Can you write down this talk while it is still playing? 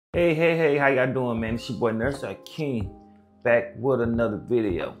Hey, how y'all doing, man? It's your boy Nurse Akeem back with another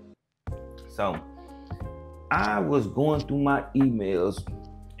video. So, I was going through my emails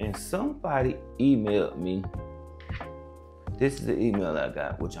and somebody emailed me. This is the email I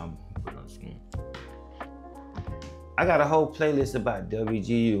got, which I'm putting on the screen. I got a whole playlist about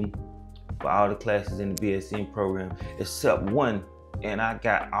WGU for all the classes in the BSN program, except one, and I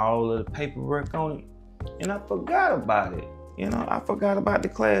got all of the paperwork on it, and I forgot about it. I forgot about the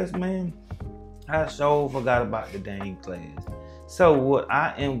class, man. I sure forgot about the dang class. So what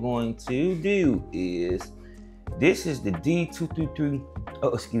I am going to do is, this is the D223,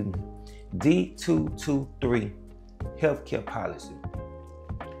 D223 healthcare policy.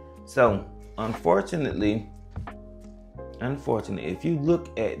 So unfortunately, if you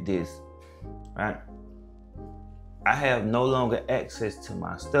look at this, right, I have no longer access to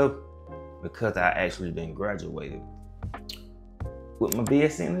my stuff because I actually been graduated with my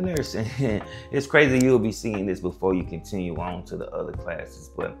BSN in nursing. It's crazy you'll be seeing this before you continue on to the other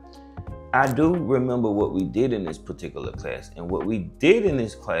classes, but I do remember what we did in this particular class. And what we did in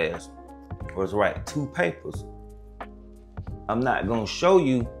this class was write 2 papers. I'm not gonna show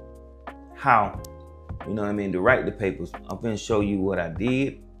you how, to write the papers. I'm gonna show you what I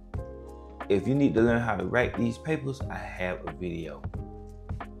did. If you need to learn how to write these papers, I have a video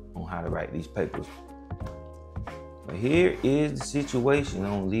on how to write these papers. But here is the situation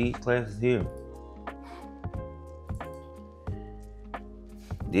on these classes here.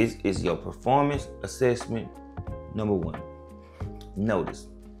 This is your performance assessment number 1. Notice,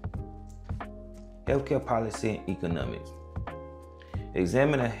 healthcare policy and economics.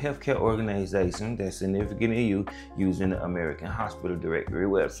 Examine a healthcare organization that's significant to you using the American Hospital Directory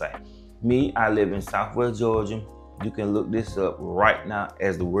website. I live in Southwest Georgia. You can look this up right now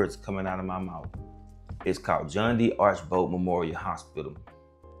as the words coming out of my mouth. It's called John D. Archbold Memorial Hospital.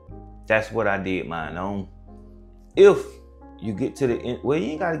 That's what I did mine on. If you get to the end, well,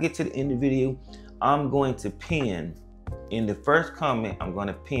 you ain't got to get to the end of the video. I'm going to pin in the first comment. I'm going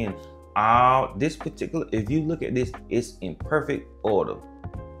to pin all this particular. If you look at this, it's in perfect order.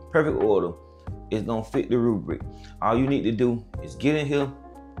 Perfect order. It's going to fit the rubric. All you need to do is get in here.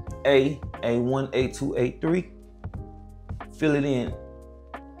 A1, A2, A3. Fill it in.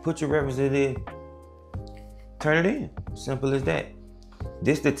 Put your references in. Turn it in. Simple as that.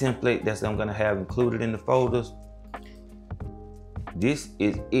 This is the template that I'm gonna have included in the folders. This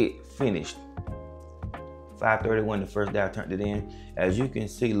is it, finished. 5:31, the first day I turned it in. As you can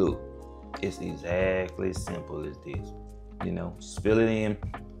see, look, it's exactly as simple as this. Just fill it in.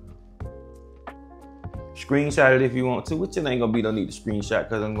 Screenshot it if you want to, which it ain't gonna be no need to screenshot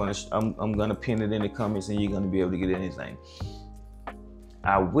because I'm gonna pin it in the comments and you're gonna be able to get anything.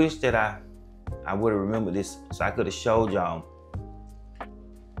 I wish that I would have remembered this so I could have showed y'all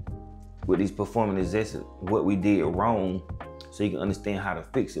with these performances what we did wrong so you can understand how to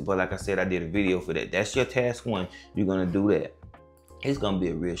fix it. But like I said, I did a video for that. That's your task 1. You're gonna do that. It's gonna be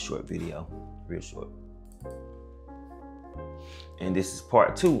a real short video, real short. And this is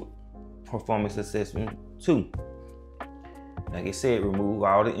part 2, performance assessment 2. Like I said, remove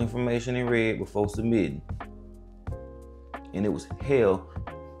all the information in red before submitting. And it was hell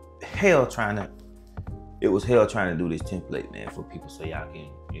trying to do this template, man, for people so y'all can,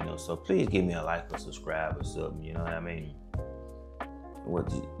 so please give me a like or subscribe or something, you know what I mean?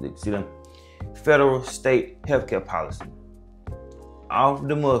 See them? Federal state healthcare policy. Off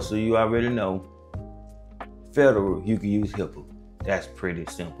the muscle, you already know. Federal, you can use HIPAA. That's pretty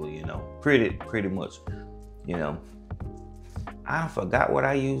simple, pretty much, I forgot what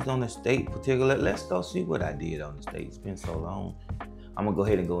I used on the state particular. Let's go see what I did on the state. It's been so long. I'm gonna go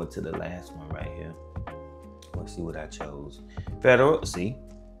ahead and go into the last one right here. Let's see what I chose. Federal, see,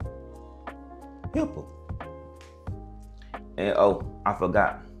 HIPAA. And I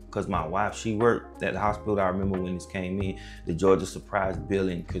forgot, because my wife, she worked at the hospital. I remember when this came in, the Georgia Surprise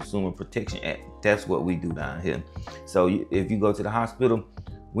Billing Consumer Protection Act. That's what we do down here. So if you go to the hospital,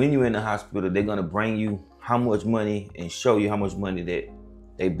 when you're in the hospital, they're gonna bring you how much money and show you how much money that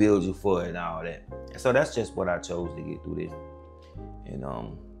they billed you for and all that. So that's just what I chose to get through this. And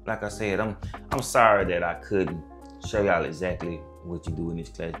like I said, I'm sorry that I couldn't show y'all exactly what you do in this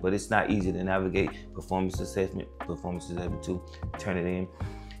class, but it's not easy to navigate. Performance assessment 2, turn it in,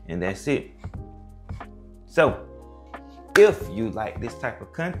 and that's it. So if you like this type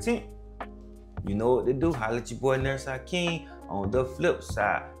of content, you know what to do. Holla at your boy Nurse Akeem. On the flip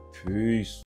side, peace.